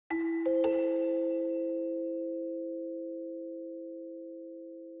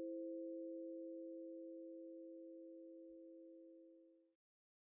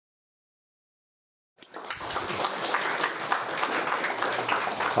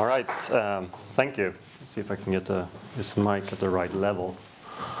All right, thank you. Let's see if I can get this mic at the right level.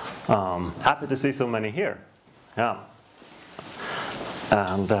 Happy to see so many here. Yeah.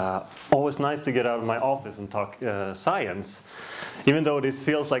 And always nice to get out of my office and talk science, even though this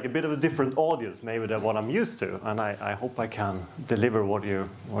feels like a bit of a different audience maybe than what I'm used to. And I hope I can deliver what you're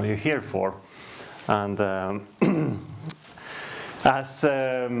here for. And as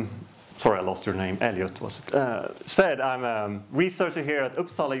sorry, I lost your name. Elliot was it? Said, I'm a researcher here at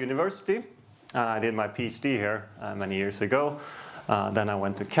Uppsala University. I did my PhD here many years ago. Then I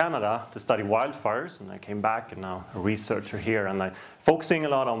went to Canada to study wildfires, and I came back and now a researcher here. And I'm focusing a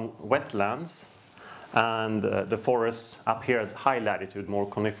lot on wetlands and the forests up here at high latitude, more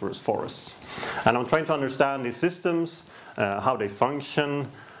coniferous forests. And I'm trying to understand these systems, how they function,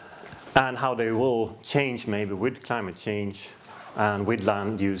 and how they will change maybe with climate change and with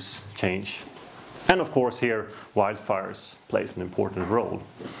land use change. And of course here, wildfires plays an important role.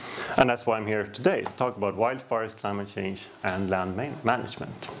 And that's why I'm here today, to talk about wildfires, climate change, and land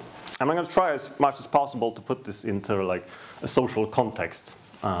management. And I'm going to try as much as possible to put this into like a social context.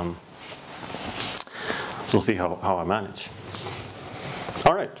 So we'll see how I manage.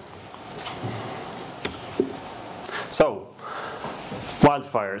 All right. So,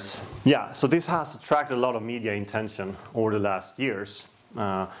 wildfires. Yeah, so this has attracted a lot of media attention over the last years.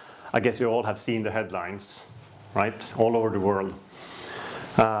 I guess you all have seen the headlines, right? All over the world.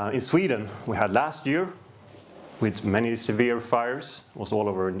 In Sweden, we had last year with many severe fires. It was all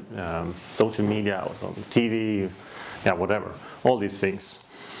over social media, it was on TV, yeah, whatever. All these things.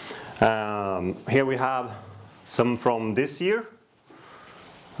 Here we have some from this year.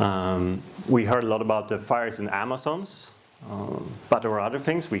 We heard a lot about the fires in Amazons. But there are other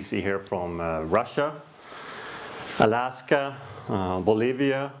things we see here from Russia, Alaska,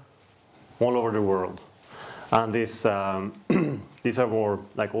 Bolivia, all over the world. And this, these are more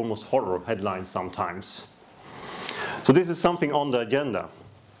like almost horror headlines sometimes. So this is something on the agenda.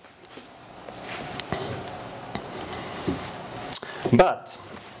 But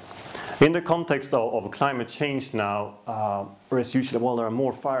in the context of climate change now, where it's usually, well, there are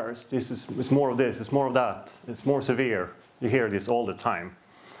more fires, it's more of this, it's more of that, it's more severe. You hear this all the time.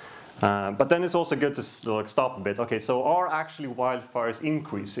 But then it's also good to stop a bit. Okay, so are actually wildfires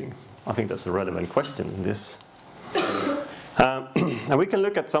increasing? I think that's a relevant question in this. And we can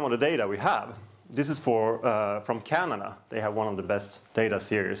look at some of the data we have. This is from Canada. They have one of the best data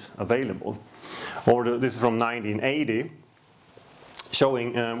series available. This is from 1980,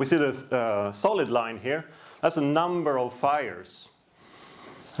 showing, we see the solid line here. That's a number of fires.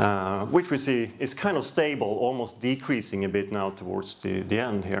 Which we see is kind of stable, almost decreasing a bit now towards the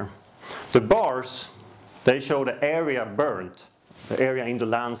end here. The bars, they show the area burnt, the area in the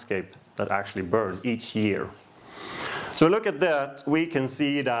landscape that actually burned each year. So look at that, we can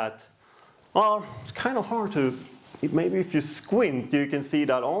see that, well, it's kind of hard to, maybe if you squint, you can see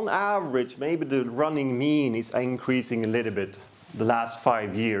that on average, maybe the running mean is increasing a little bit the last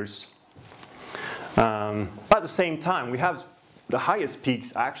 5 years. But at the same time, we have the highest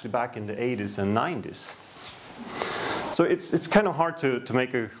peaks actually back in the 80s and 90s. So it's kind of hard to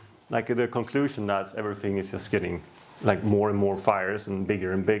make the conclusion that everything is just getting like more and more fires and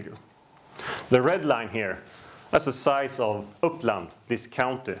bigger. The red line here, that's the size of Uppland, this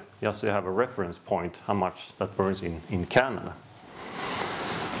county, just so you have a reference point how much that burns in Canada.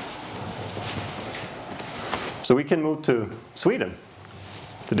 So we can move to Sweden,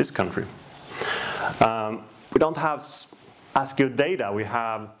 to this country. We don't have as good data. We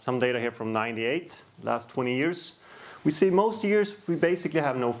have some data here from 98, last 20 years. We see most years we basically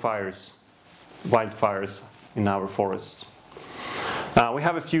have no fires, wildfires in our forests. We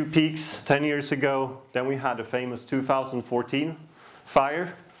have a few peaks 10 years ago. Then we had a famous 2014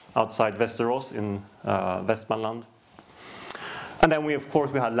 fire outside Västerås in Västmanland. And then of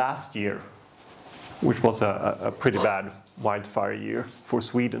course we had last year, which was a pretty bad wildfire year for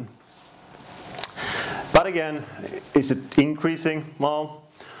Sweden. But again, is it increasing? Well,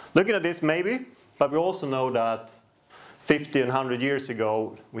 looking at this maybe, but we also know that 50 and 100 years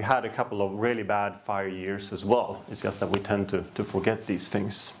ago we had a couple of really bad fire years as well. It's just that we tend to forget these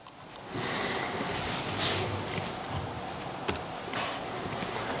things.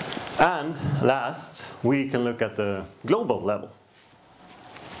 And last, we can look at the global level.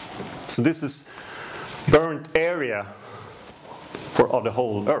 So this is burnt area of the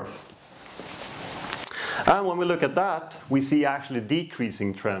whole Earth. And when we look at that, we see actually a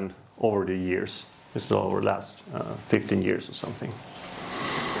decreasing trend over the years. This is over the last 15 years or something.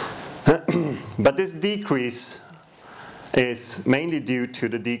 But this decrease is mainly due to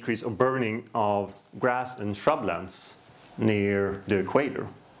the decrease of burning of grass and shrublands near the equator.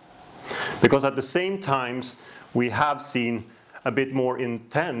 Because at the same times, we have seen a bit more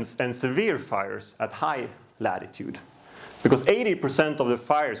intense and severe fires at high latitude. Because 80% of the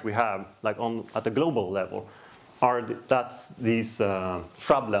fires we have, like at the global level, that's these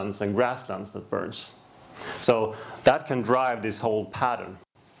shrublands and grasslands that burns. So that can drive this whole pattern.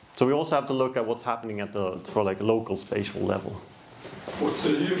 So we also have to look at what's happening at the sort of like local spatial level. What's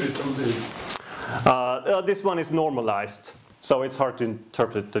the unit of the? This one is normalized, so it's hard to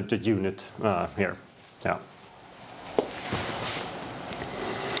interpret the unit here. Yeah.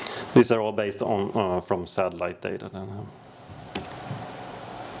 These are all based on from satellite data.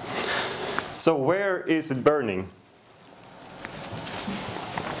 So where is it burning?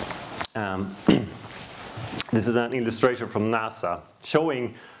 This is an illustration from NASA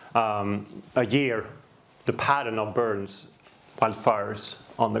showing a year, the pattern of burns, wildfires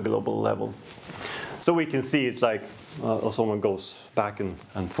on the global level. So we can see it's like someone goes back and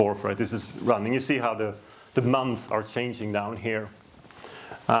forth, right? This is running. You see how the months are changing down here.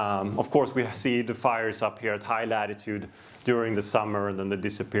 Of course, we see the fires up here at high latitude during the summer, and then they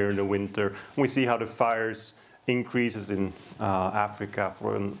disappear in the winter. We see how the fires increases in Africa,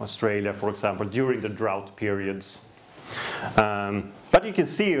 in Australia, for example, during the drought periods. But you can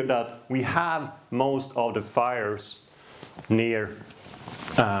see that we have most of the fires near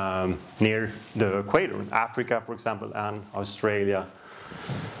the equator, in Africa, for example, and Australia.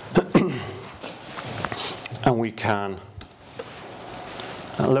 And we can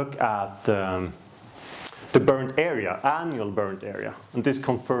look at the burnt area, annual burnt area, and this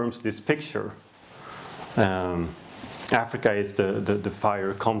confirms this picture. Africa is the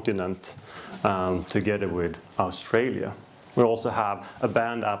fire continent together with Australia. We also have a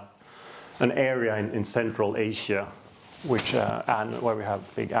band up an area in Central Asia, where we have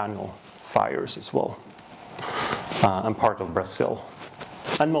big annual fires as well, and part of Brazil.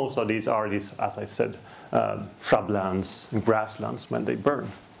 And most of these are as I said, shrublands and grasslands when they burn.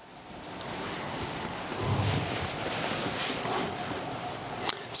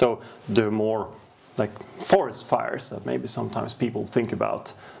 So the more like forest fires that maybe sometimes people think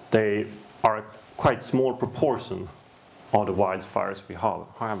about, they are a quite small proportion of the wildfires we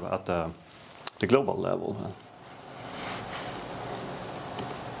have at the global level.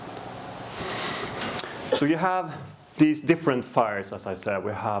 So you have these different fires, as I said.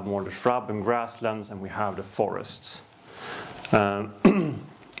 We have more the shrub and grasslands, and we have the forests. And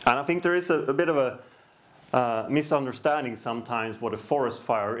I think there is a bit of a misunderstanding sometimes what a forest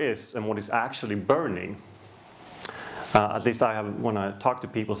fire is and what is actually burning. At least when I talk to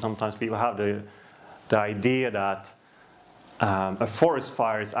people, sometimes people have the idea that a forest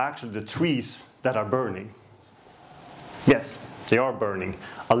fire is actually the trees that are burning. Yes, they are burning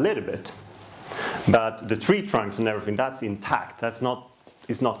a little bit, but the tree trunks and everything, that's intact. It's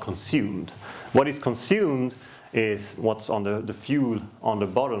not consumed. What is consumed is what's on the fuel on the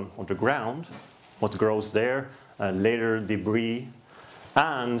bottom of the ground, what grows there, later debris,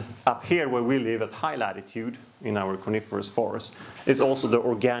 and up here where we live at high latitude in our coniferous forest is also the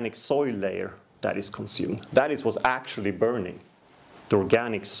organic soil layer that is consumed. That is what's actually burning, the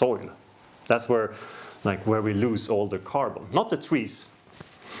organic soil. That's where we lose all the carbon, not the trees.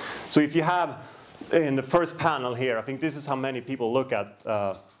 So if you have in the first panel here, I think this is how many people look at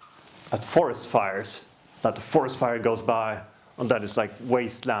forest fires, that the forest fire goes by and that is like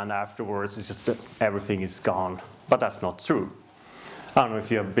wasteland afterwards. It's just that everything is gone. But that's not true. I don't know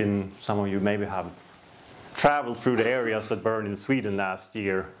if you have been, some of you maybe have traveled through the areas that burned in Sweden last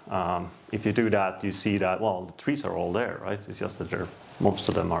year. If you do that, you see that, well, the trees are all there, right? It's just that most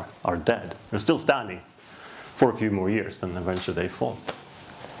of them are dead. They're still standing for a few more years, then eventually they fall.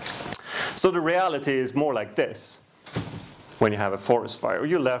 So the reality is more like this. When you have a forest fire,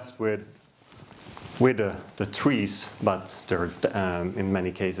 you're left with the trees, but they're in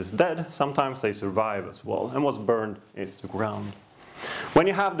many cases dead. Sometimes they survive as well. And what's burned is the ground. When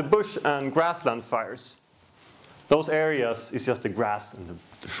you have the bush and grassland fires, those areas is just the grass and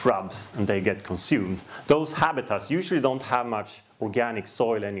the shrubs, and they get consumed. Those habitats usually don't have much organic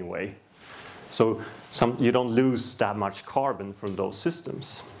soil anyway. So you don't lose that much carbon from those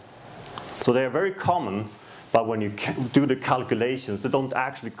systems. So they are very common, but when you do the calculations, they don't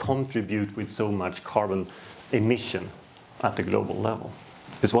actually contribute with so much carbon emission at the global level.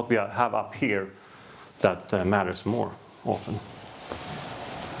 It's what we have up here that matters more often.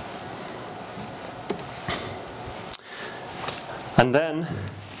 And then,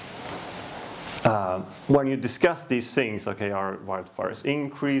 when you discuss these things, okay, are wildfires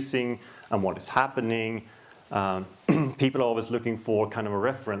increasing and what is happening? People are always looking for kind of a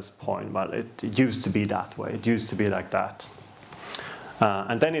reference point, but it used to be that way. It used to be like that.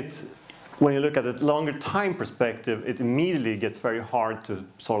 And then it's when you look at a longer time perspective, it immediately gets very hard to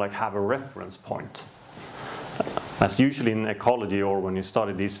sort of like have a reference point. As usually in ecology or when you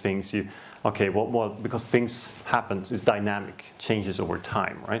study these things, because things happen, it's dynamic, changes over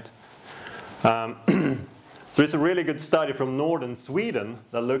time, right? So it's a really good study from northern Sweden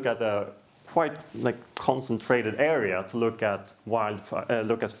that look at a quite like concentrated area to look at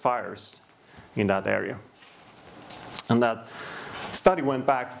fires in that area. And that study went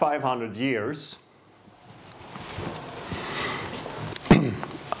back 500 years.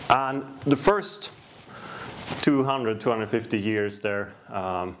 And the first 200, 250 years there,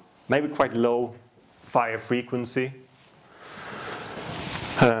 maybe quite low fire frequency.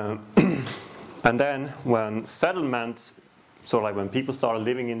 And then when settlements, so like when people started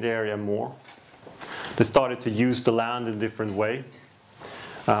living in the area more, they started to use the land in a different way.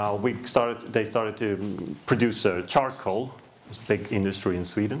 They started to produce charcoal. It's a big industry in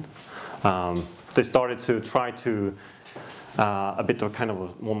Sweden. They started to try to a bit of kind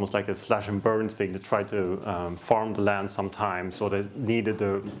of almost like a slash and burn thing to try to farm the land sometimes, so they needed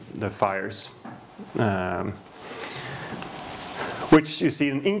the fires. Which you see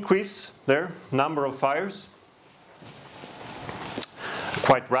an increase there, number of fires.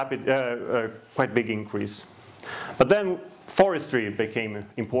 Quite rapid, quite big increase. But then forestry became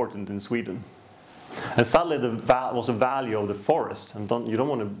important in Sweden. And suddenly there was a value of the forest, and you don't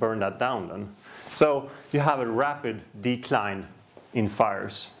want to burn that down then. So you have a rapid decline in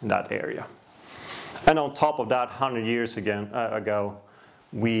fires in that area. And on top of that, 100 years ago,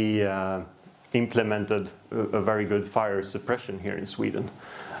 we implemented a very good fire suppression here in Sweden.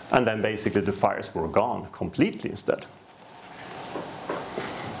 And then basically the fires were gone completely instead.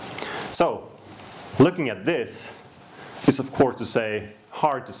 So, looking at this is of course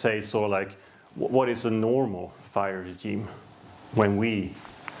hard to say sort of like what is a normal fire regime when we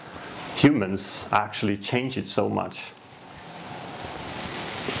humans actually change it so much.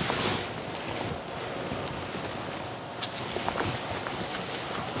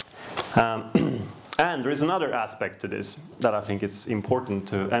 And there is another aspect to this that I think is important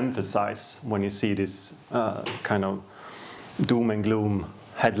to emphasize when you see this kind of doom and gloom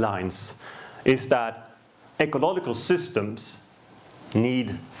headlines, is that ecological systems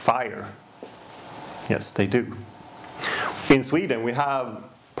need fire. Yes, they do. In Sweden, we have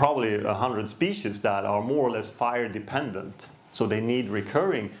probably 100 species that are more or less fire dependent. So they need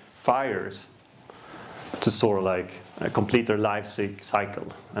recurring fires to sort of like complete their life cycle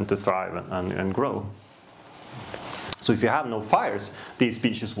and to thrive and grow. So if you have no fires, these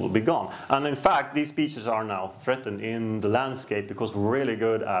species will be gone. And in fact, these species are now threatened in the landscape because we're really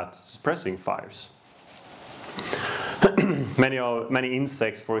good at suppressing fires. Many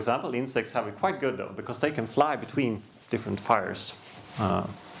insects, for example, insects have it quite good though, because they can fly between different fires.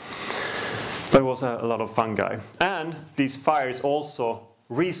 There was a lot of fungi. And these fires also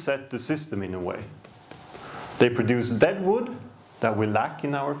reset the system in a way. They produce dead wood that we lack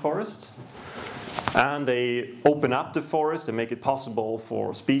in our forests. And they open up the forest and make it possible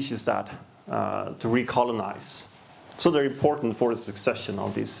for species that to recolonize. So they're important for the succession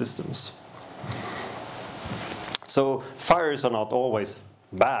of these systems. So fires are not always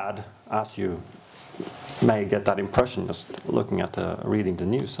bad, as you may get that impression just looking at reading the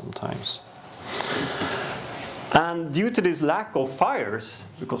news sometimes. And due to this lack of fires,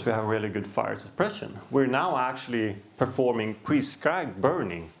 because we have really good fire suppression, we're now actually performing prescribed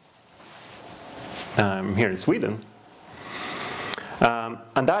burning here in Sweden.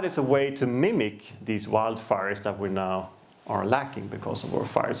 And that is a way to mimic these wildfires that we now are lacking because of our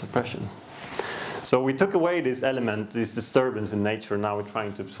fire suppression. So we took away this element, this disturbance in nature, and now we're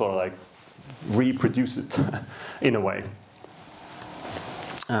trying to sort of like reproduce it in a way.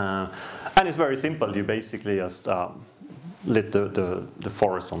 And it's very simple. You basically just lit the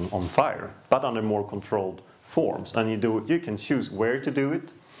forest on fire, but under more controlled forms. And you can choose where to do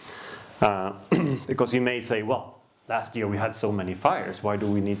it, because you may say, well, last year we had so many fires. Why do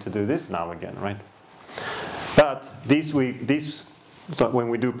we need to do this now again, right? But so when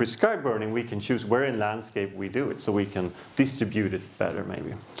we do prescribed burning, we can choose where in landscape we do it, so we can distribute it better,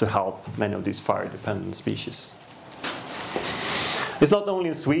 maybe, to help many of these fire-dependent species. It's not only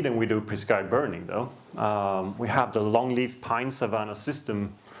in Sweden we do prescribed burning, though. We have the longleaf pine savanna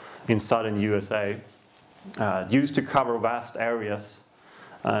system in southern USA, used to cover vast areas.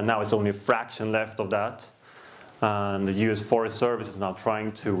 Now it's only a fraction left of that. And the US Forest Service is now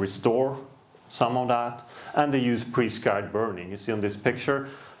trying to restore some of that. And they use prescribed burning. You see on this picture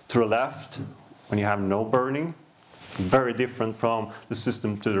to the left, when you have no burning, very different from the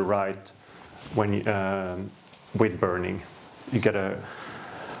system to the right when with burning. You get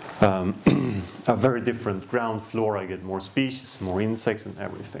a very different ground flora. You get more species, more insects and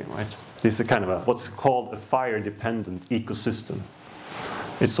everything, right? This is kind of what's called a fire-dependent ecosystem.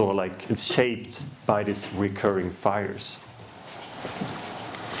 It's sort of like it's shaped by these recurring fires.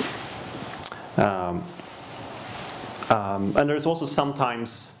 And there's also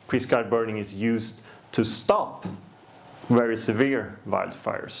sometimes prescribed burning is used to stop very severe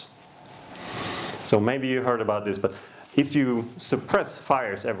wildfires. So maybe you heard about this, but if you suppress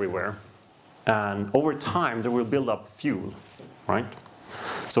fires everywhere, and over time they will build up fuel, right?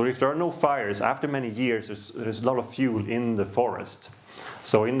 So if there are no fires, after many years there's a lot of fuel in the forest.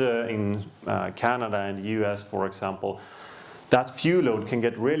 So in Canada and the US, for example, that fuel load can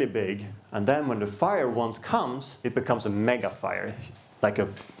get really big, and then when the fire once comes, it becomes a mega fire, like a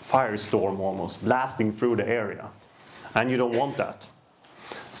firestorm almost, blasting through the area. And you don't want that.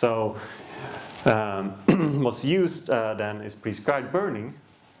 So what's used then is prescribed burning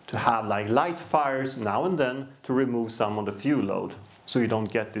to have like light fires now and then to remove some of the fuel load, so you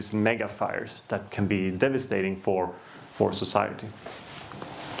don't get these mega fires that can be devastating for society.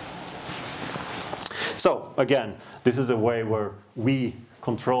 So again, this is a way where we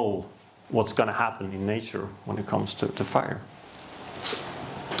control what's going to happen in nature when it comes to fire.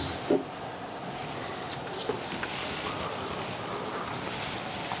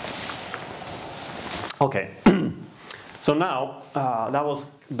 Okay, so now that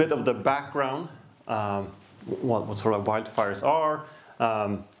was a bit of the background, what sort of wildfires are,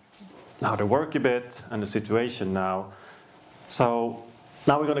 how they work a bit, and the situation now. So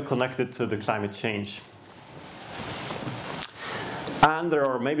now we're going to connect it to the climate change. And there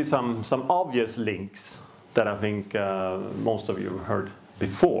are maybe some obvious links that I think most of you have heard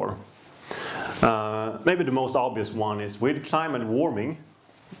before. Maybe the most obvious one is with climate warming,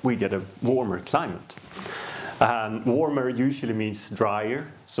 we get a warmer climate. And warmer usually means drier,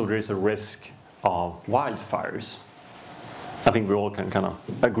 so there is a risk of wildfires. I think we all can kind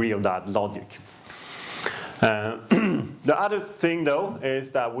of agree on that logic. The other thing though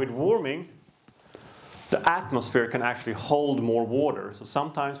is that with warming, the atmosphere can actually hold more water. So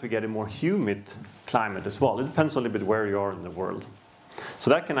sometimes we get a more humid climate as well. It depends a little bit where you are in the world.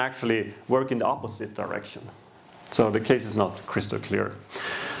 So that can actually work in the opposite direction. So the case is not crystal clear.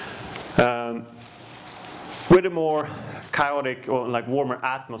 With a more chaotic or like warmer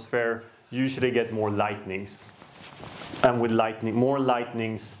atmosphere, you usually get more lightnings. And with lightning, more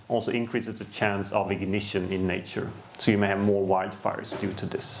lightnings also increases the chance of ignition in nature. So you may have more wildfires due to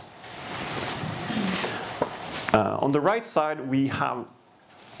this. On the right side, we have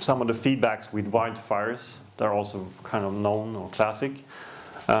some of the feedbacks with wildfires that are also kind of known or classic.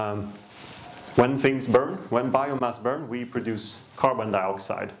 When things burn, when biomass burn, we produce carbon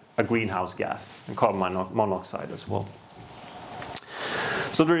dioxide, a greenhouse gas, and carbon monoxide as well.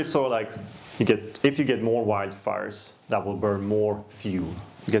 So there is sort of like, if you get more wildfires, that will burn more fuel.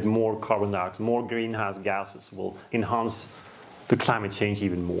 You get more carbon dioxide, more greenhouse gases will enhance the climate change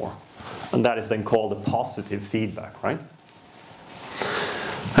even more. And that is then called a positive feedback, right?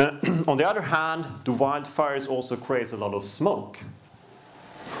 On the other hand, the wildfires also create a lot of smoke.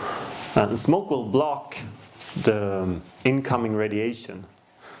 And smoke will block the incoming radiation.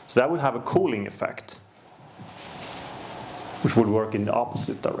 So that will have a cooling effect, which would work in the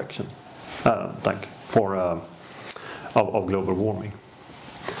opposite direction, like for of global warming.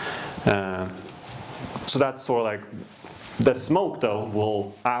 So that's sort of like, the smoke though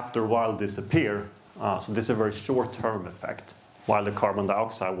will after a while disappear. So this is a very short-term effect, while the carbon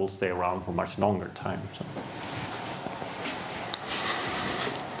dioxide will stay around for much longer time.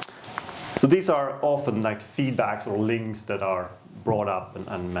 So these are often like feedbacks or links that are brought up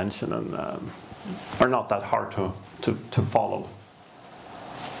and mentioned and are not that hard to follow.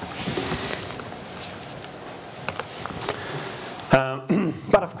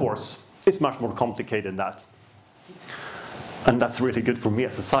 But of course, it's much more complicated than that. And that's really good for me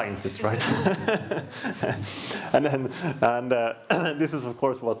as a scientist, right? and this is of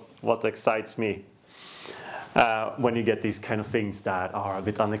course what excites me. When you get these kind of things that are a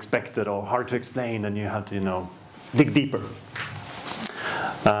bit unexpected or hard to explain, and you have to, dig deeper.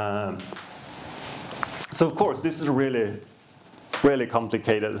 So of course, this is really, really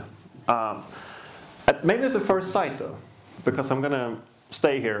complicated. Maybe it's the first sight though, because I'm gonna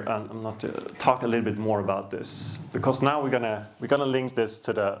stay here and I'm not talk a little bit more about this, because now we're gonna link this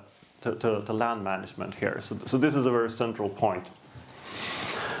to land management here. So this is a very central point.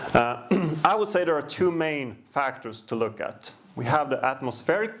 I would say there are two main factors to look at. We have the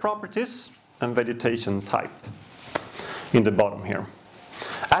atmospheric properties and vegetation type in the bottom here.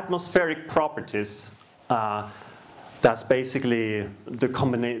 Atmospheric properties That's basically the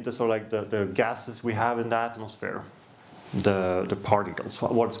combination, sort of like the gases we have in the atmosphere, the particles,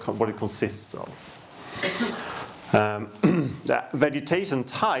 what it consists of. The vegetation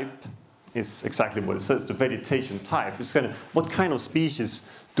type is exactly what it says. The vegetation type is kind of what kind of species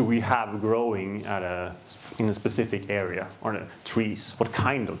do we have growing in a specific area? Are the trees? What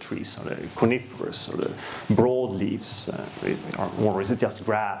kind of trees? Are they coniferous or the broadleaves? Or is it just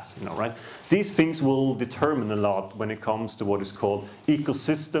grass? Right? These things will determine a lot when it comes to what is called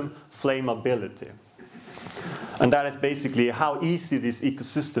ecosystem flammability. And that is basically how easy this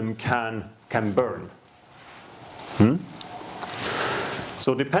ecosystem can burn.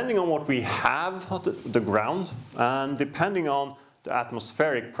 So depending on what we have on the ground, and depending on the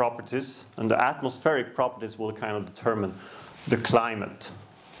atmospheric properties, and the atmospheric properties will kind of determine the climate,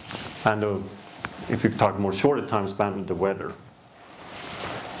 and if you talk more shorter time span, the weather.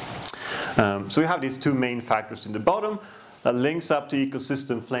 So we have these two main factors in the bottom that links up to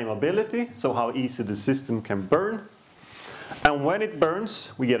ecosystem flammability, so how easy the system can burn. And when it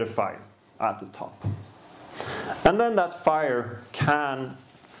burns, we get a fire at the top. And then that fire can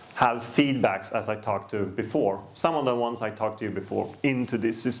have feedbacks, as I talked to before, some of the ones I talked to you before, into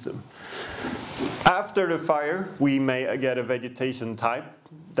this system. After the fire, we may get a vegetation type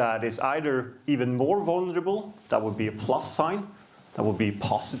that is either even more vulnerable, that would be a plus sign, that would be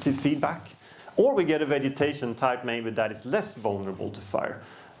positive feedback, or we get a vegetation type maybe that is less vulnerable to fire,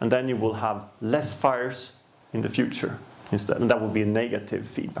 and then you will have less fires in the future instead, and that will be a negative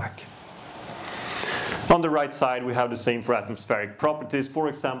feedback. On the right side, we have the same for atmospheric properties. For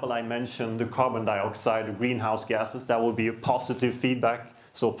example, I mentioned the carbon dioxide, the greenhouse gases. That will be a positive feedback,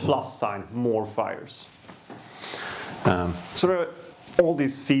 so plus sign, more fires. So there are all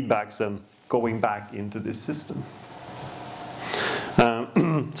these feedbacks going back into this system.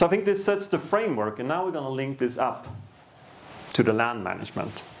 So I think this sets the framework, and now we're going to link this up to the land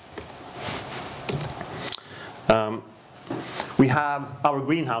management. We have our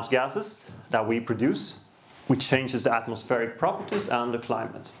greenhouse gases that we produce, which changes the atmospheric properties and the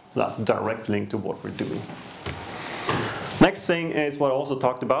climate. So that's a direct link to what we're doing. Next thing is what I also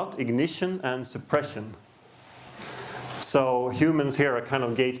talked about, ignition and suppression. So humans here are kind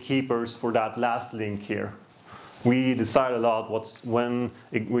of gatekeepers for that last link here. We decide a lot when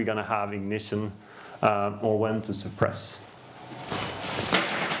we're going to have ignition or when to suppress.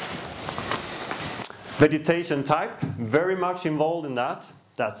 Vegetation type, very much involved in that.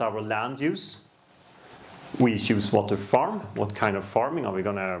 That's our land use. We choose what to farm. What kind of farming? Are we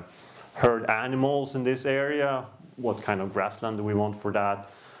going to herd animals in this area? What kind of grassland do we want for that?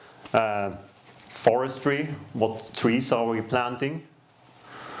 Forestry, what trees are we planting?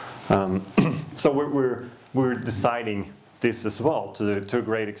 So we're deciding this as well to a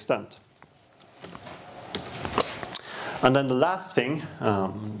great extent. And then the last thing,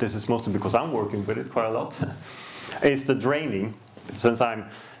 this is mostly because I'm working with it quite a lot, is the draining. Since I'm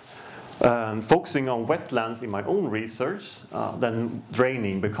focusing on wetlands in my own research, then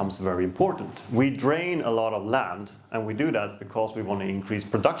draining becomes very important. We drain a lot of land, and we do that because we want to increase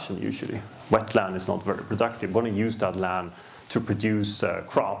production usually. Wetland is not very productive. We want to use that land to produce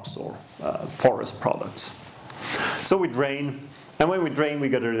crops or forest products. So we drain, and when we drain, we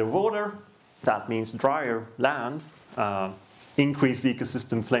get rid of water. That means drier land, increased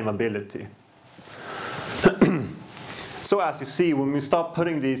ecosystem flammability. So as you see, when we start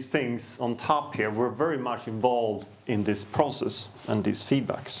putting these things on top here, we're very much involved in this process and these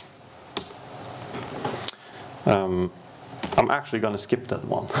feedbacks. I'm actually going to skip that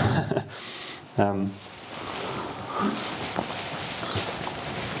one.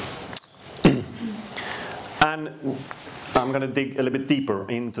 And I'm going to dig a little bit deeper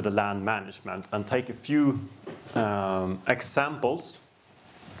into the land management and take a few examples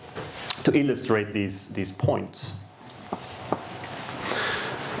to illustrate these points.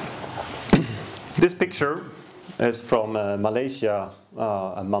 This picture is from Malaysia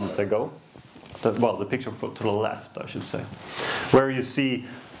a month ago. Well, the picture to the left, I should say, where you see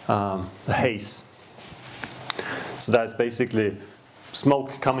the haze. So that's basically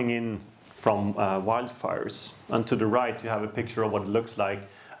smoke coming in from wildfires. And to the right, you have a picture of what it looks like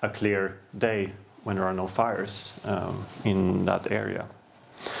a clear day when there are no fires in that area.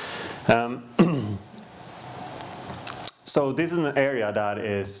 So this is an area that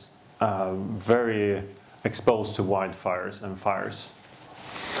is very exposed to wildfires and fires.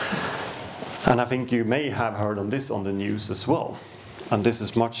 And I think you may have heard on this on the news as well. And this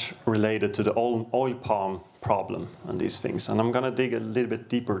is much related to the oil palm problem and these things. And I'm going to dig a little bit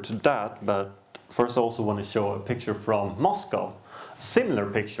deeper to that, but first I also want to show a picture from Moscow, a similar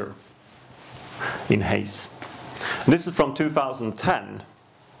picture in haze. This is from 2010.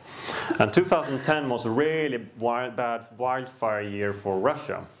 And 2010 was a really bad wildfire year for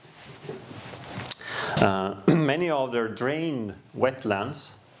Russia. Many of their drained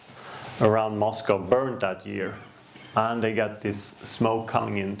wetlands around Moscow burned that year. And they got this smoke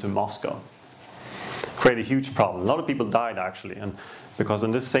coming into Moscow. Created a huge problem. A lot of people died actually. And because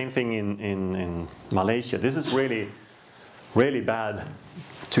and the same thing in Malaysia. This is really, really bad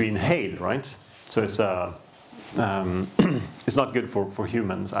to inhale, right? So it's it's not good for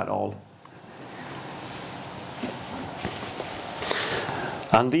humans at all.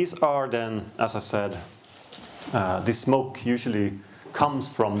 And these are then, as I said, this smoke usually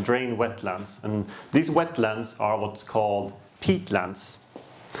comes from drained wetlands. And these wetlands are what's called peatlands.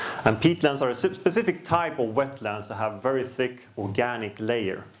 And peatlands are a specific type of wetlands that have very thick organic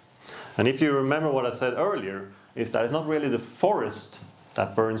layer. And if you remember what I said earlier, is that it's not really the forest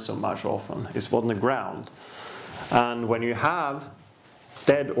that burns so much often, it's on the ground. And when you have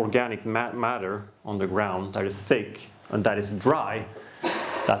dead organic matter on the ground that is thick and that is dry,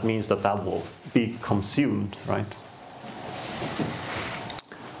 that means that that will be consumed, right?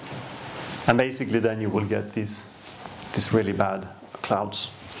 And basically then you will get these really bad clouds.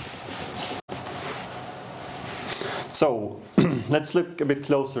 So let's look a bit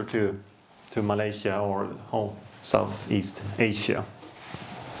closer to Malaysia or Southeast Asia.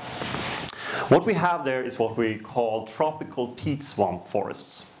 What we have there is what we call tropical peat swamp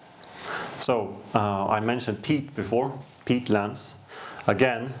forests. So I mentioned peat before, peatlands.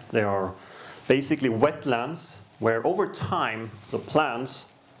 Again, they are basically wetlands where over time the plants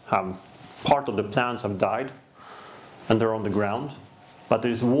have, part of the plants have died and they're on the ground, but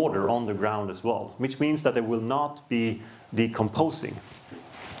there is water on the ground as well, which means that they will not be decomposing.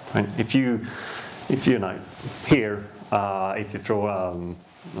 Right? If you know, here, if you throw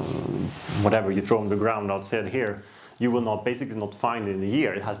whatever you throw on the ground outside here, you will not basically not find it in a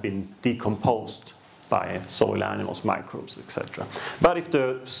year. It has been decomposed by soil animals, microbes, etc. But if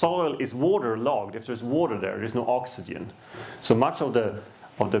the soil is waterlogged, if there's water there, there's no oxygen. So much of the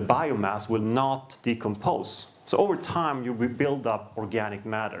biomass will not decompose. So over time you will build up organic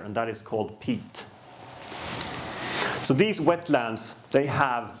matter, and that is called peat. So these wetlands, they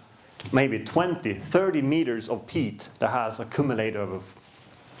have maybe 20, 30 meters of peat that has accumulated over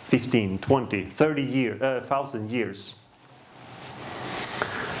 15, 20, 1,000 years.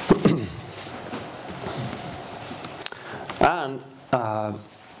 And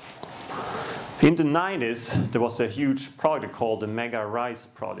in the 90s, there was a huge project called the Mega Rice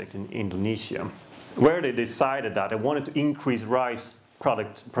Project in Indonesia, where they decided that they wanted to increase rice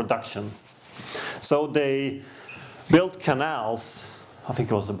production. So they built canals, I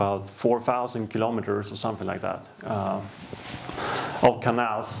think it was about 4,000 kilometers or something like that, of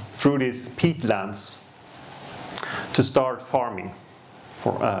canals through these peatlands to start farming,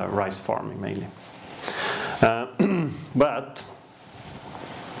 for rice farming mainly. But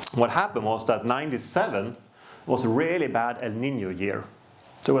what happened was that 97 was a really bad El Nino year.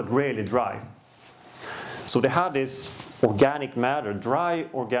 So it was really dry. So they had this organic matter, dry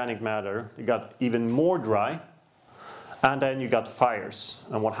organic matter. It got even more dry. And then you got fires.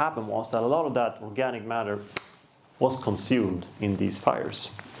 And what happened was that a lot of that organic matter was consumed in these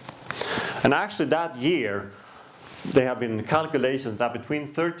fires. And actually that year, there have been calculations that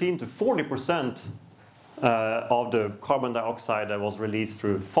between 13 to 40% of the carbon dioxide that was released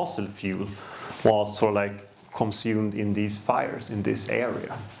through fossil fuel was sort of like consumed in these fires in this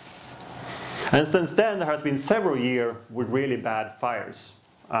area. And since then there has been several years with really bad fires.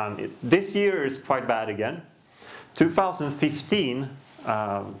 This year is quite bad again. 2015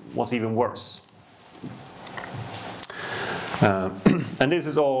 was even worse. And this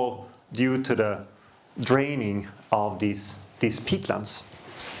is all due to the draining of these peatlands.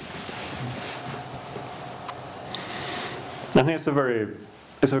 And here's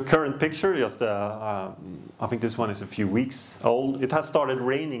it's a current picture, just I think this one is a few weeks old. It has started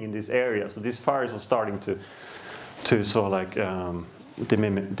raining in this area, so these fires are starting to sort of like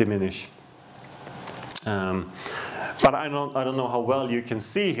diminish. But I don't know how well you can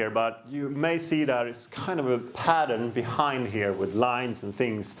see here, but you may see that it's kind of a pattern behind here with lines and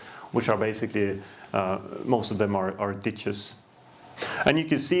things, which are basically, most of them are ditches. And you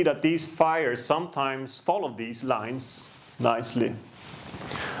can see that these fires sometimes follow these lines nicely.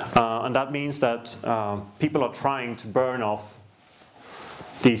 And that means that people are trying to burn off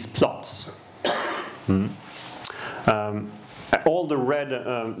these plots. All the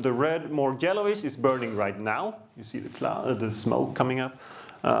red, more yellowish is burning right now. You see the smoke coming up.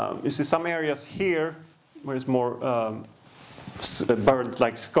 You see some areas here where it's more burned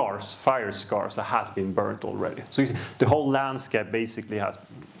like scars, fire scars that has been burnt already. So you see, the whole landscape basically has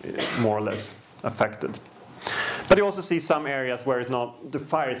more or less affected. But you also see some areas where it's not, the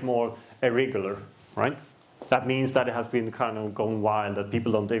fire is more irregular, right? That means that it has been kind of going wild, that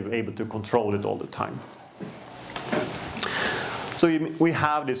people don't be able to control it all the time. So we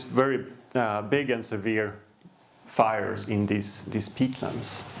have this very big and severe fires in these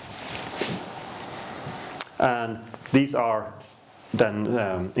peatlands. And these are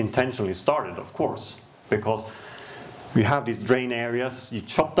then intentionally started, of course, because we have these drain areas. You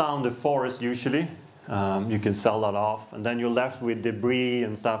chop down the forest usually, you can sell that off, and then you're left with debris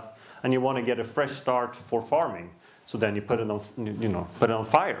and stuff, and you want to get a fresh start for farming. So then you put it on, put it on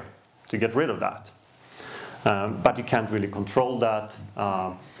fire to get rid of that. But you can't really control that.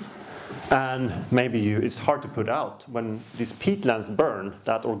 And maybe it's hard to put out. When these peatlands burn,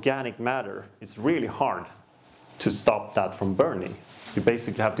 that organic matter, it's really hard to stop that from burning. You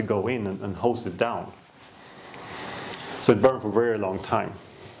basically have to go in and hose it down. So it burned for a very long time.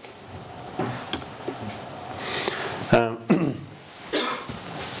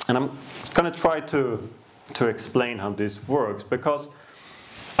 And I'm going to try to explain how this works, because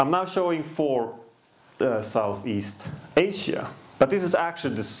I'm now showing for Southeast Asia. But this is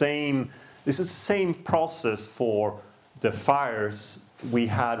actually the same process for the fires we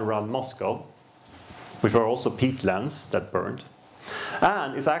had around Moscow, which were also peatlands that burned.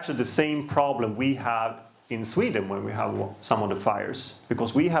 And it's actually the same problem we have in Sweden when we have some of the fires,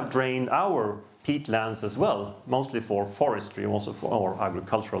 because we have drained our peatlands as well, mostly for forestry, also for our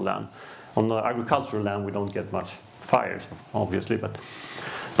agricultural land. On the agricultural land we don't get much fires, obviously, but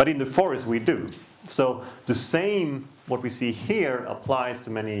in the forest we do. So the same, what we see here, applies to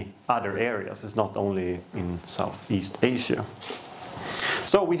many other areas. It's not only in Southeast Asia.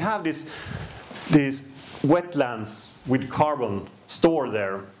 So we have these wetlands with carbon stored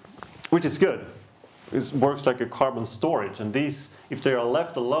there, which is good. It works like a carbon storage, and these, if they are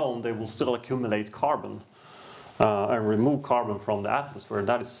left alone, they will still accumulate carbon and remove carbon from the atmosphere. And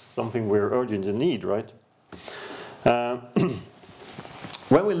that is something we're urgently need, right?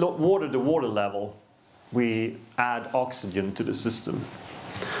 When we water the water level, we add oxygen to the system.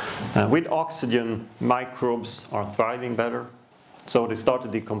 With oxygen, microbes are thriving better, so they start to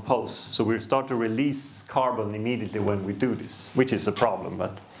decompose. So we start to release carbon immediately when we do this, which is a problem.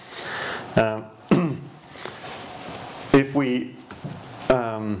 But if we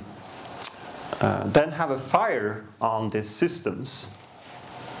then have a fire on these systems,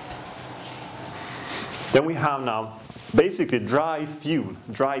 then we have now basically dry fuel,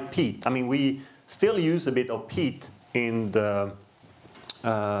 dry peat. I mean, we still use a bit of peat in the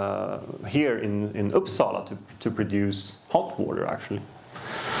here in Uppsala to produce hot water, actually.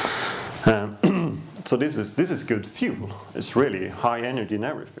 So this is good fuel. It's really high energy and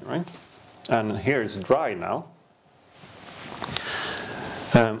everything, right? And here it's dry now.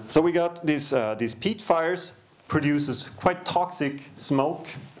 So we got these peat fires, produces quite toxic smoke.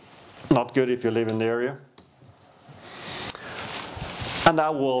 Not good if you live in the area. And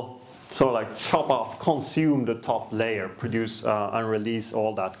that will sort of like chop off, consume the top layer, produce and release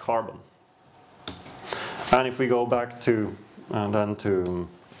all that carbon. And if we go back to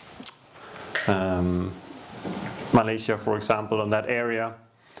Malaysia, for example, in that area,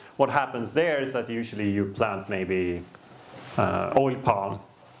 what happens there is that usually you plant maybe oil palm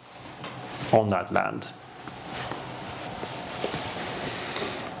on that land,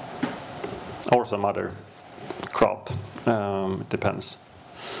 or some other crop. It depends.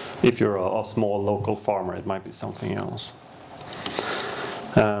 If you're a small local farmer, it might be something else.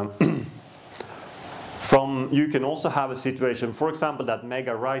 You can also have a situation, for example, that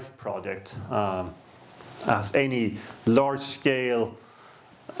mega rice project, as any large-scale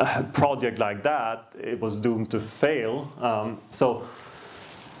project like that, it was doomed to fail. So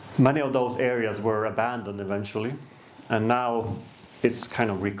many of those areas were abandoned eventually, and now it's kind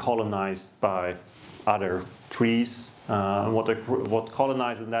of recolonized by other trees. And what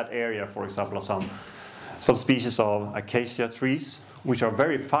colonizes in that area, for example, are some species of acacia trees, which are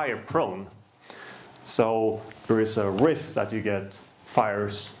very fire prone. So there is a risk that you get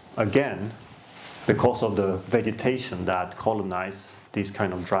fires again because of the vegetation that colonize these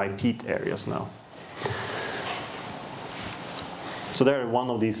kind of dry peat areas now. So there are one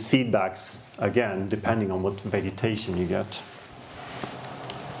of these feedbacks, again, depending on what vegetation you get.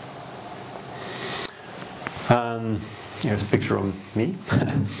 Here's a picture of me.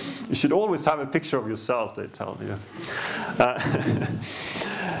 You should always have a picture of yourself, they tell you.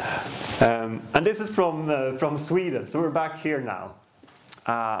 And this is from Sweden, so we're back here now.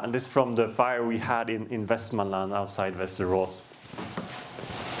 And this is from the fire we had in Västmanland outside Västerås.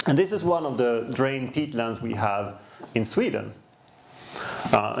 And this is one of the drained peatlands we have in Sweden.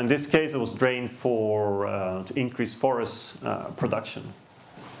 In this case, it was drained to increase forest production.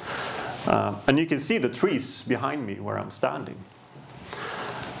 And you can see the trees behind me where I'm standing.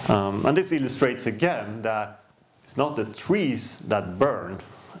 And this illustrates again that it's not the trees that burn,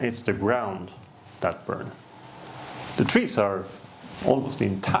 it's the ground that burn. The trees are almost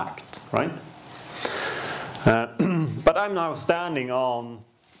intact, right? But I'm now standing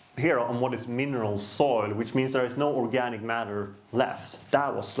here on what is mineral soil, which means there is no organic matter left.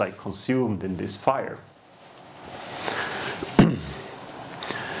 That was like consumed in this fire.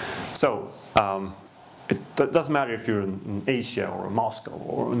 So it doesn't matter if you're in Asia or Moscow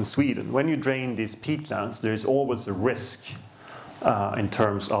or in Sweden. When you drain these peatlands, there is always a risk in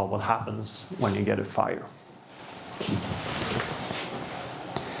terms of what happens when you get a fire.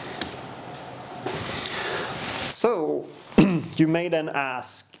 So you may then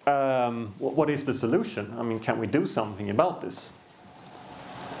ask, what is the solution? I mean, can we do something about this?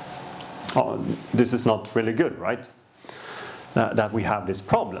 Oh, this is not really good, right? That we have this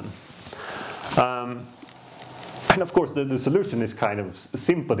problem. And of course, the solution is kind of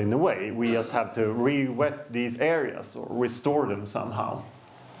simple in a way. We just have to re-wet these areas or restore them somehow.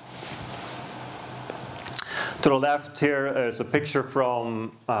 To the left here is a picture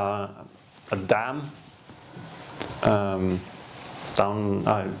from a dam. Down,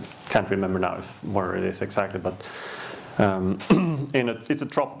 I can't remember now where it is exactly, but it's a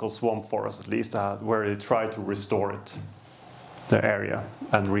tropical swamp forest at least, where they try to restore it, the area,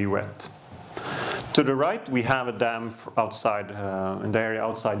 and re-wet. To the right, we have a dam outside, in the area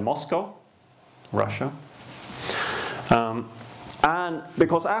outside Moscow, Russia. And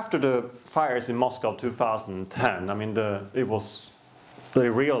because after the fires in Moscow 2010, I mean, they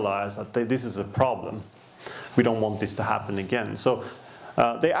realized that this is a problem. We don't want this to happen again. So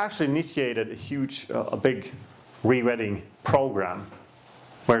they actually initiated a big re-wetting program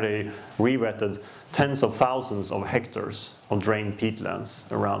where they re-wetted tens of thousands of hectares of drained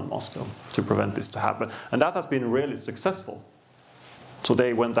peatlands around Moscow to prevent this to happen. And that has been really successful. So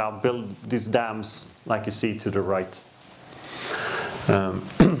they went out, built these dams like you see to the right.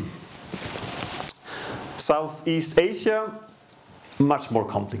 Southeast Asia, much more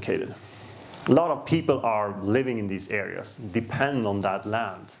complicated. A lot of people are living in these areas, depend on that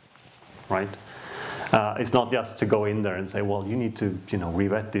land, right? It's not just to go in there and say, well, you need to,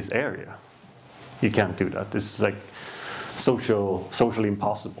 re-wet this area. You can't do that. This is like socially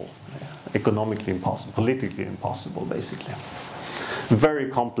impossible, economically impossible, politically impossible, basically.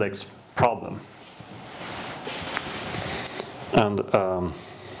 Very complex problem. And a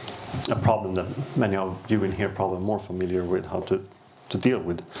problem that many of you in here are probably more familiar with how to deal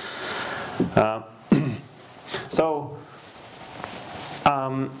with.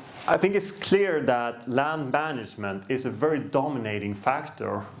 I think it's clear that land management is a very dominating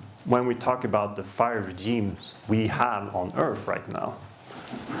factor when we talk about the fire regimes we have on Earth right now.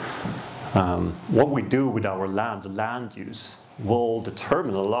 What we do with our land, the land use, will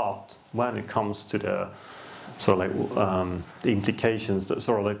determine a lot when it comes to the the implications,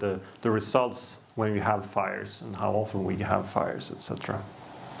 the results when we have fires and how often we have fires, etc.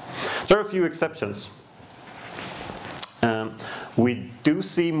 There are a few exceptions. We do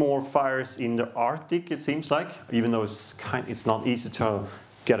see more fires in the Arctic, it seems like, even though it's not easy to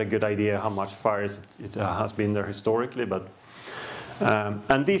get a good idea how much fires it has been there historically. But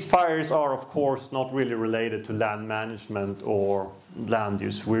and these fires are, of course, not really related to land management or land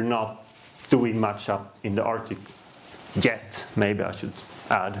use. We're not doing much up in the Arctic yet, maybe I should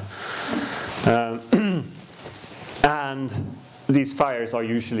add. And these fires are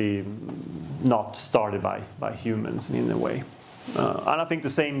usually not started by humans in a way. And I think the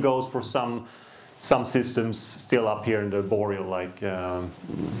same goes for some systems still up here in the boreal, like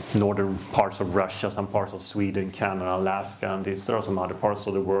northern parts of Russia, some parts of Sweden, Canada, Alaska, and there are some other parts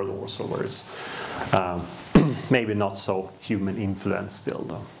of the world also where it's maybe not so human influence still,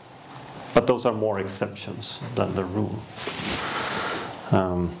 though. But those are more exceptions than the rule.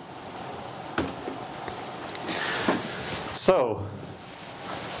 So,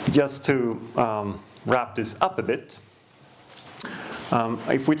 just to wrap this up a bit,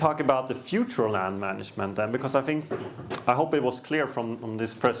 if we talk about the future land management then, because I hope it was clear from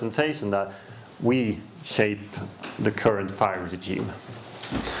this presentation that we shape the current fire regime.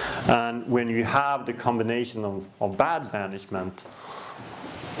 And when you have the combination of bad management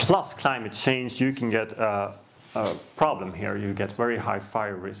plus climate change, you can get a problem here. You get very high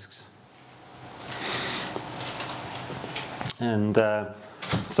fire risks. And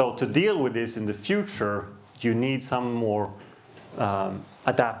so to deal with this in the future, you need some more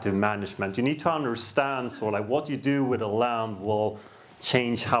adaptive management. You need to understand sort of like what you do with the land will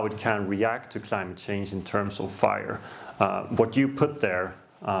change how it can react to climate change in terms of fire. What you put there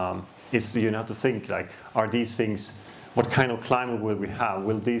is you have to think like, are these things, what kind of climate will we have?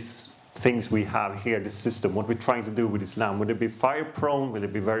 Will these things we have here, this system, what we're trying to do with this land, will it be fire prone? Will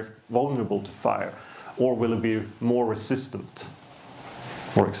it be very vulnerable to fire? Or will it be more resistant,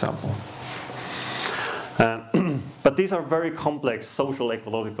 for example? But these are very complex social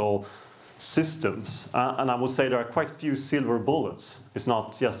ecological systems, and I would say there are quite few silver bullets. It's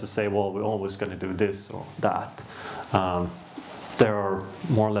not just to say, well, we're always going to do this or that. There are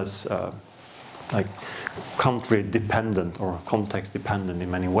more or less like country dependent or context dependent in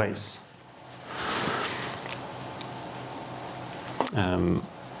many ways. And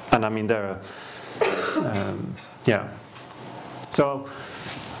I mean, there are, yeah. So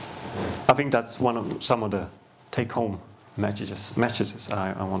I think that's one of some of the take-home messages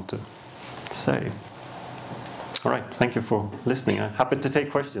I want to say. All right, thank you for listening. I'm happy to take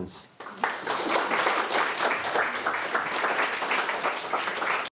questions.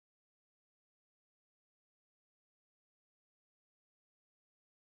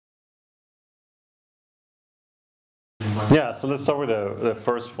 Yeah, so let's start with the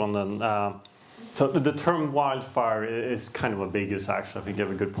first one then. So the term wildfire is kind of ambiguous, actually. I think you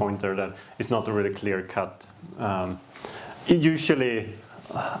have a good point there that it's not a really clear cut. Usually,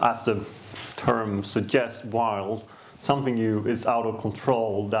 as the term suggests, wild, something is out of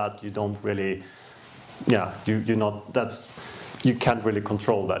control that you don't really, yeah, you can't really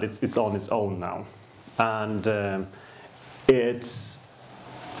control that. It's on its own now, and it's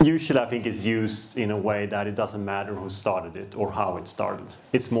usually, I think, it's used in a way that it doesn't matter who started it or how it started.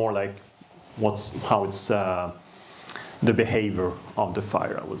 It's more like how it's the behavior of the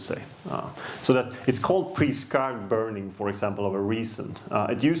fire, I would say. So that it's called prescribed burning, for example, of a reason.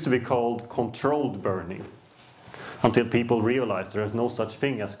 It used to be called controlled burning until people realized there is no such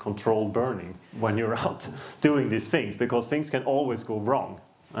thing as controlled burning when you're out doing these things, because things can always go wrong.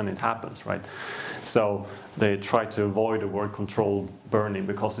 And it happens, right? So they try to avoid the word controlled burning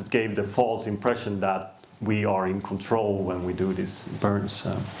because it gave the false impression that we are in control when we do these burns.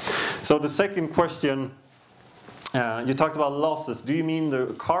 So the second question, you talked about losses. Do you mean the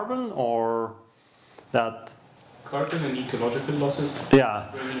carbon or that? Carbon and ecological losses?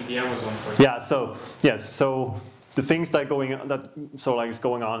 Yeah. Burning the Amazon, for example. Yeah, so, yes, so the things that is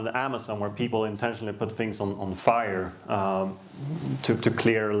going on in the Amazon, where people intentionally put things on fire to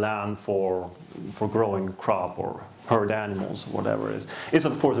clear land for growing crop or herd animals or whatever it is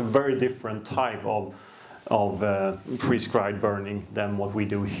of course a very different type of prescribed burning than what we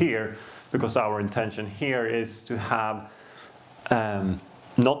do here, because our intention here is to have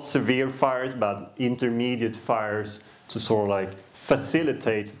not severe fires but intermediate fires to sort of like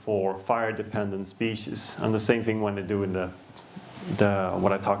facilitate for fire-dependent species. And the same thing when they do in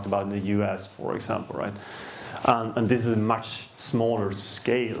what I talked about in the US, for example, right? And this is a much smaller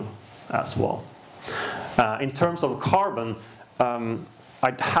scale as well. In terms of carbon,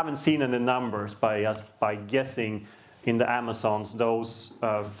 I haven't seen any numbers by guessing in the Amazons. Those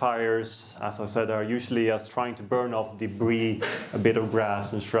fires, as I said, are usually just trying to burn off debris, a bit of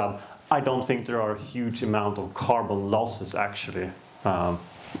grass and shrub. I don't think there are a huge amount of carbon losses, actually.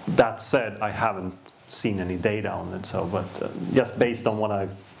 That said, I haven't seen any data on it. So, but just based on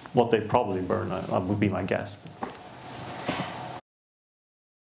what they probably burn, would be my guess.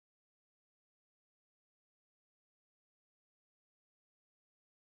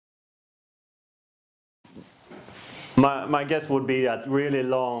 My guess would be that really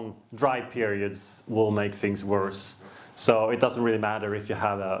long dry periods will make things worse. So it doesn't really matter if you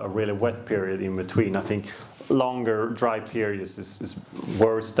have a really wet period in between. I think longer dry periods is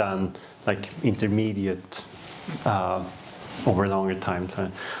worse than like intermediate over a longer time.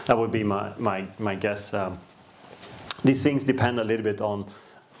 That would be my guess. These things depend a little bit on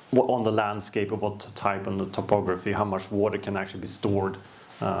the landscape, of what type and the topography, how much water can actually be stored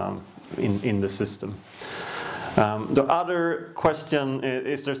in the system. The other question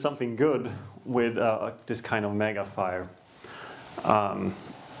is there something good with this kind of mega fire?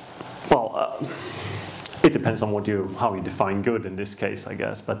 It depends on how you define good in this case, I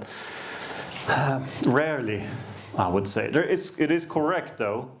guess, but rarely, I would say. It is correct,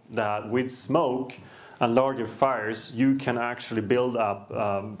 though, that with smoke and larger fires, you can actually build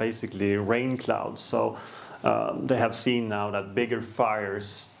up basically rain clouds. So they have seen now that bigger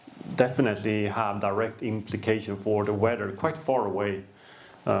fires definitely have direct implication for the weather quite far away,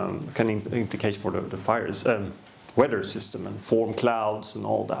 can implication for the fires weather system and form clouds and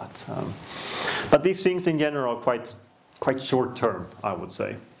all that. But these things in general are quite quite short term, I would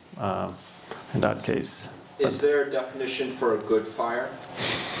say, in that case. Is there a definition for a good fire?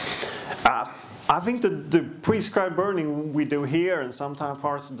 I think the prescribed burning we do here and sometimes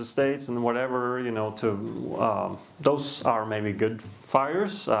parts of the States and whatever, you know, those are maybe good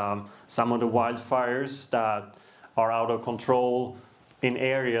fires. Some of the wildfires that are out of control in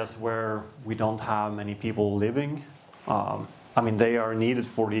areas where we don't have many people living, I mean, they are needed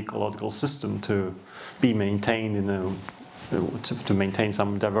for the ecological system to be maintained to maintain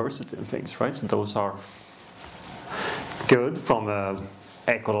some diversity and things, right? So those are good from a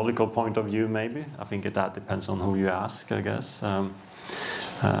ecological point of view, maybe. I think that depends on who you ask, I guess.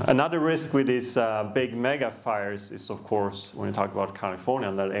 Another risk with these big mega fires is, of course, when you talk about California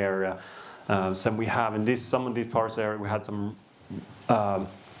and that area. So we have in some of these parts area, we had some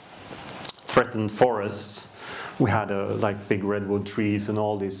threatened forests. We had like big redwood trees and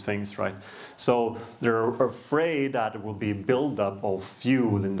all these things, right? So they're afraid that there will be buildup of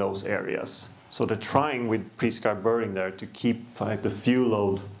fuel in those areas. So they're trying with prescribed burning there to keep like the fuel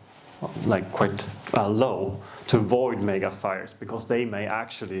load like quite low to avoid mega fires, because they may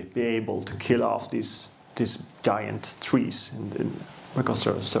actually be able to kill off these giant trees because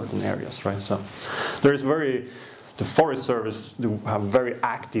there are certain areas, right? So there is the Forest Service do have very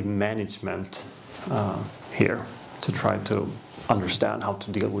active management here to try to understand how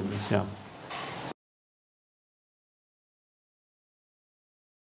to deal with it. Yeah.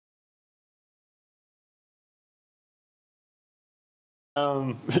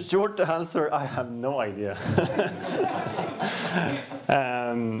 Short answer, I have no idea.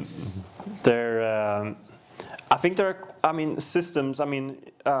 I think there are, I mean, systems, I mean,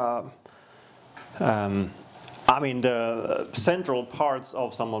 the central parts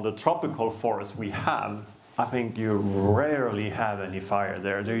of some of the tropical forests we have, I think you rarely have any fire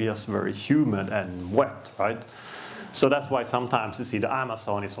there. They're just very humid and wet, right? So that's why sometimes you see the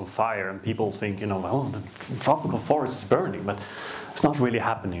Amazon is on fire and people think, you know, oh, the tropical forest is burning, but it's not really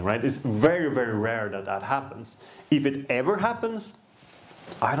happening, right? It's very, very rare that that happens. If it ever happens,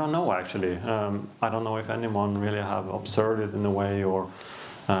 I don't know actually. I don't know if anyone really have observed it in a way or...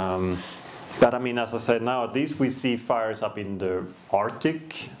 but I mean, as I said, now at least we see fires up in the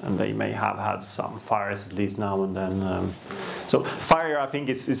Arctic, and they may have had some fires at least now and then. So fire, I think,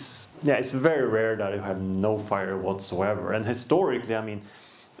 it's very rare that you have no fire whatsoever. And historically, I mean,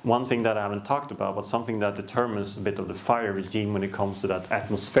 one thing that I haven't talked about, but something that determines a bit of the fire regime when it comes to that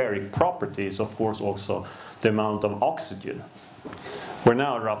atmospheric property is, of course, also the amount of oxygen. We're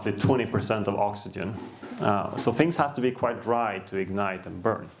now at roughly 20% of oxygen. So things have to be quite dry to ignite and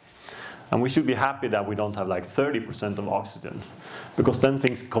burn. And we should be happy that we don't have like 30% of oxygen, because then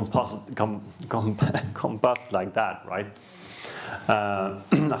things combust like that, right?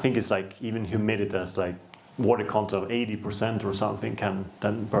 I think it's like even humidity as like water content of 80% or something can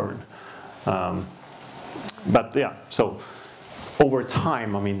then burn. But yeah, so over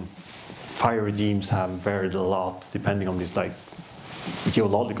time, I mean, fire regimes have varied a lot depending on this like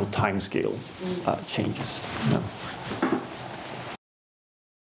geological timescale changes. Yeah.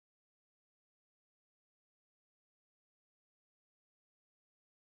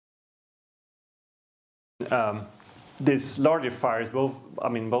 These larger fires,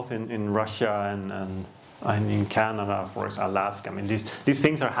 both in Russia and in Canada, for example, Alaska. I mean, these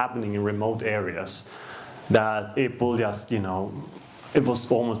things are happening in remote areas that it will just, you know, it will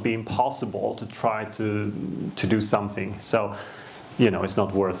almost be impossible to try to do something. So, you know, it's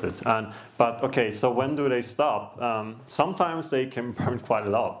not worth it. But okay, so when do they stop? Sometimes they can burn quite a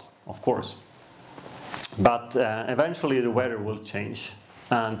lot, of course. But eventually the weather will change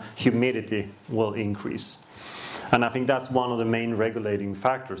and humidity will increase. And I think that's one of the main regulating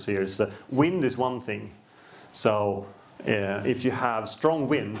factors here. Is that wind is one thing. So if you have strong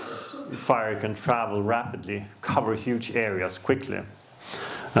winds, fire can travel rapidly, cover huge areas quickly.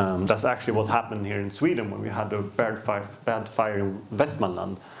 That's actually what happened here in Sweden when we had a bad fire in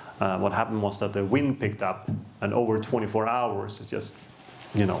Västmanland. What happened was that the wind picked up, and over 24 hours it just,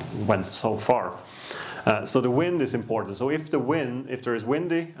 you know, went so far. So the wind is important. So if there is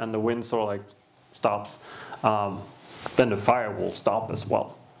windy and the wind sort of like stops, then the fire will stop as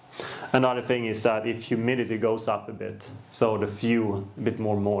well. Another thing is that if humidity goes up a bit, so the fuel a bit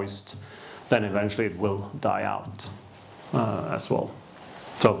more moist, then eventually it will die out as well.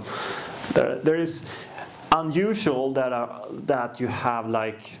 So there is unusual that you have,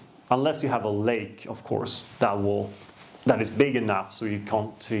 like, unless you have a lake, of course, that is big enough so you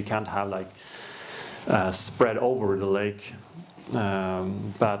can't have like spread over the lake.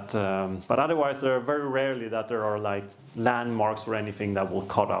 But otherwise, there are very rarely that there are like landmarks or anything that will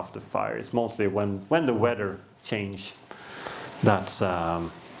cut off the fire. It's mostly when the weather change that's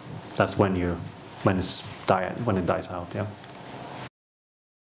when it dies out. Yeah.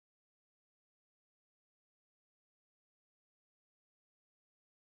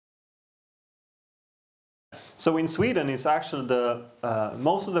 So in Sweden, it's actually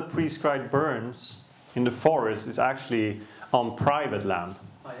most of the prescribed burns in the forest is actually on private land.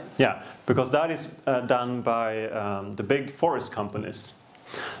 Oh, yeah? Yeah, because that is done by the big forest companies.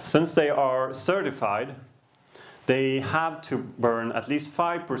 Since they are certified, they have to burn at least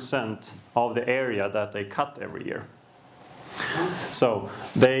 5% of the area that they cut every year. So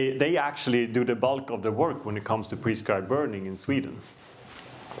they actually do the bulk of the work when it comes to prescribed burning in Sweden.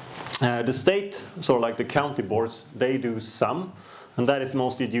 The state, so like the county boards, they do some, and that is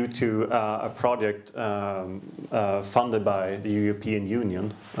mostly due to a project funded by the European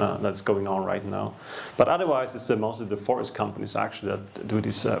Union that's going on right now. But otherwise, it's mostly the forest companies actually that do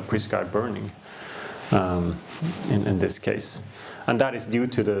this prescribed burning in this case. And that is due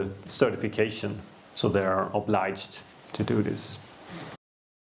to the certification, so they are obliged to do this.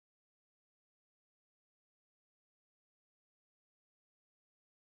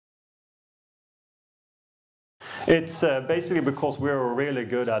 It's basically because we're really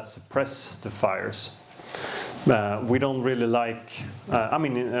good at suppress the fires. We don't really like,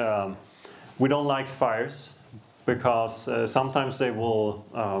 we don't like fires because sometimes they will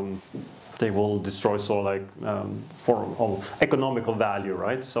destroy for economical value,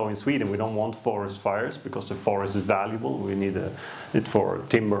 right? So in Sweden we don't want forest fires because the forest is valuable. We need it for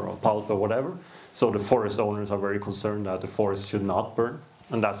timber or pulp or whatever. So the forest owners are very concerned that the forest should not burn,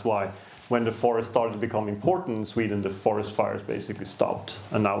 and that's why when the forest started to become important in Sweden, the forest fires basically stopped,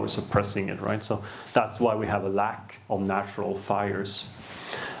 and now we're suppressing it, right? So that's why we have a lack of natural fires.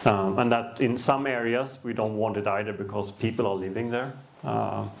 And that in some areas we don't want it either because people are living there.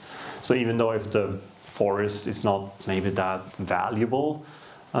 So even though if the forest is not maybe that valuable,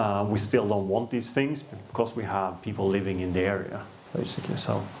 we still don't want these things because we have people living in the area, basically.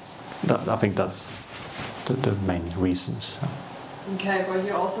 So I think that's the main reasons. Okay, but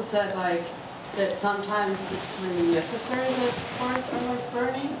you also said like that sometimes it's really necessary that forests are not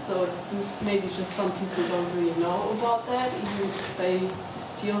burning, so maybe just some people don't really know about that, even if they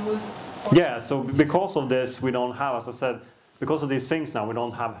deal with forests. Yeah, so because of this we don't have, as I said, because of these things now we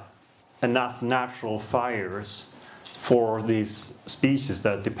don't have enough natural fires for these species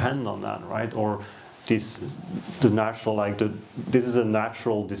that depend on that, right? Or this is a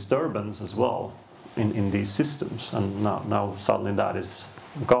natural disturbance as well in these systems, and now suddenly that is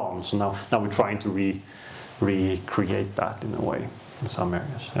gone. So now we're trying to recreate that in a way in some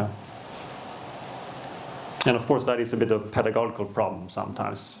areas. Yeah. And of course that is a bit of a pedagogical problem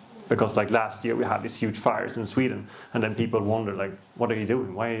sometimes, because like last year we had these huge fires in Sweden, and then people wonder like, what are you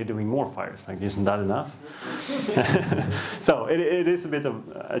doing? Why are you doing more fires? Like, isn't that enough? So it is a bit of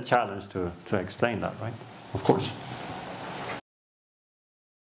a challenge to explain that, right? Of course.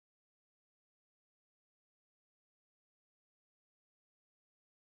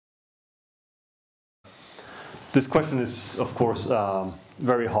 This question is, of course,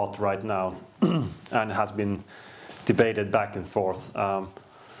 very hot right now and has been debated back and forth.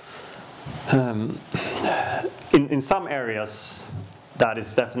 In some areas, that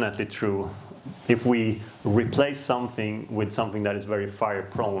is definitely true. If we replace something with something that is very fire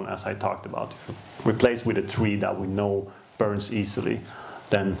prone, as I talked about, if we replace with a tree that we know burns easily,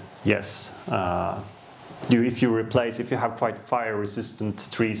 then yes. If you have quite fire resistant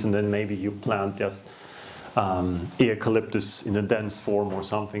trees and then maybe you plant just eucalyptus in a dense form or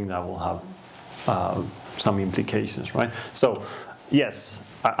something, that will have some implications, right? So yes,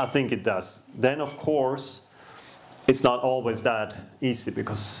 I think it does. Then of course it's not always that easy,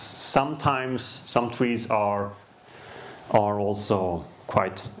 because sometimes some trees are also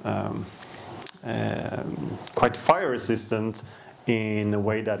quite fire resistant in a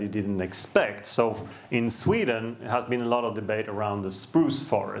way that you didn't expect. So in Sweden there has been a lot of debate around the spruce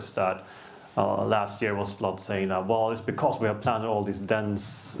forest that last year was a lot saying that, well, it's because we have planted all these dense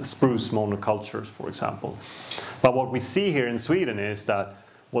spruce monocultures, for example. But what we see here in Sweden is that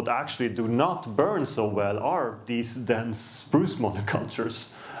what actually do not burn so well are these dense spruce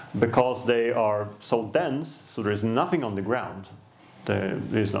monocultures, because they are so dense, so there's nothing on the ground.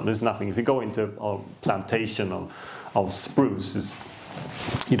 There's nothing. If you go into a plantation of spruce,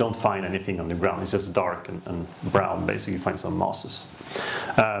 you don't find anything on the ground. It's just dark and brown. Basically, you find some mosses.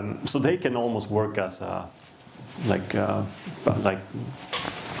 So they can almost work as like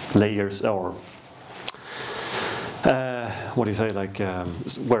layers, or what do you say? Like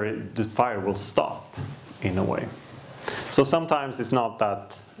where the fire will stop in a way. So sometimes it's not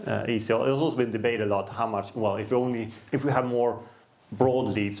that easy. It's also been debated a lot how much, well, if we have more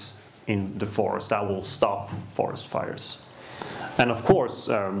broadleaves in the forest, that will stop forest fires. And of course,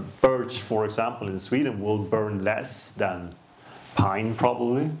 birch, for example, in Sweden will burn less than pine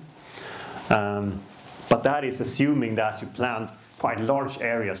probably. But that is assuming that you plant quite large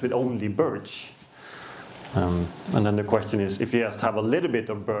areas with only birch. And then the question is, if you just have a little bit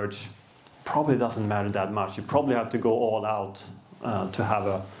of birch, probably doesn't matter that much. You probably have to go all out to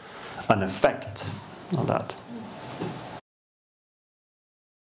have an effect on that.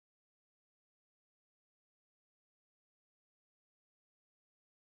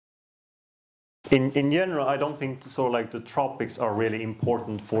 In general, I don't think sort of like the tropics are really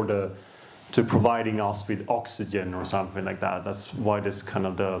important for to providing us with oxygen or something like that. That's why this kind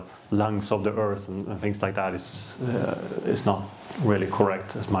of the lungs of the earth and things like that is not really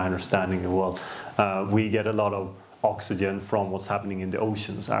correct, as my understanding as well. We get a lot of oxygen from what's happening in the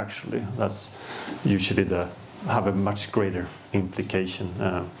oceans. Actually, that's usually have a much greater implication.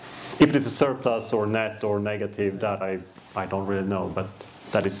 If it's a surplus or net or negative, that I don't really know, but.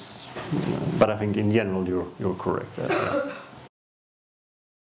 That is, but I think in general you're correct.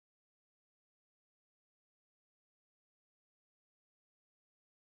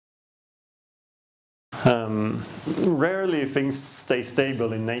 Rarely things stay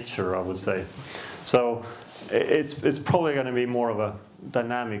stable in nature, I would say. So it's probably going to be more of a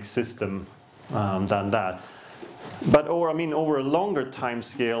dynamic system than that. But over longer time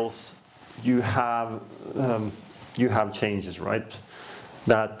scales, you have changes, right?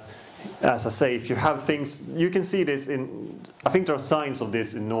 That, as I say, if you have things, you can see this in, I think there are signs of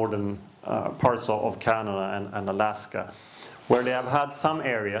this in northern parts of Canada and Alaska, where they have had some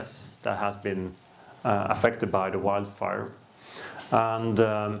areas that has been affected by the wildfire. And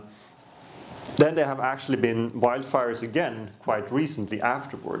then there have actually been wildfires again quite recently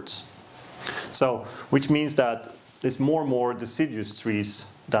afterwards. So, which means that there's more and more deciduous trees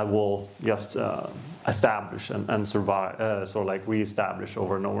that will just establish and survive, sort of like re-establish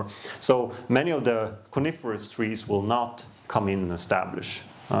over and over. So many of the coniferous trees will not come in and establish.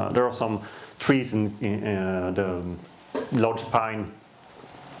 There are some trees in the lodge pine,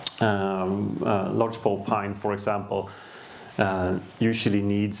 lodgepole pine, for example, usually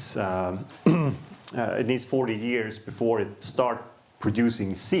needs it needs 40 years before it starts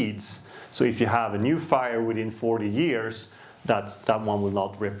producing seeds. So if you have a new fire within 40 years, that one will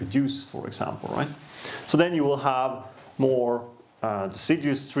not reproduce, for example, right? So then you will have more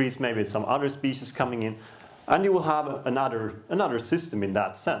deciduous trees, maybe some other species coming in, and you will have another system in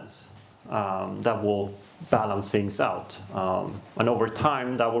that sense that will balance things out. And over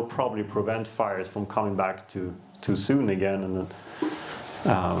time, that will probably prevent fires from coming back too soon again, and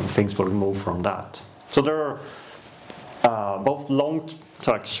then things will move from that. So there are both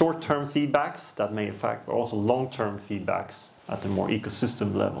short-term feedbacks that may affect, but also long-term feedbacks at the more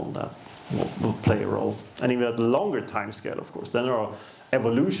ecosystem level that will play a role. And even at the longer time scale, of course, then there are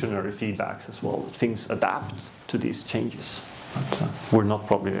evolutionary feedbacks as well. Things adapt to these changes. But we're not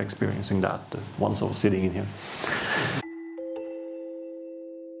probably experiencing that, the ones who are sitting in here.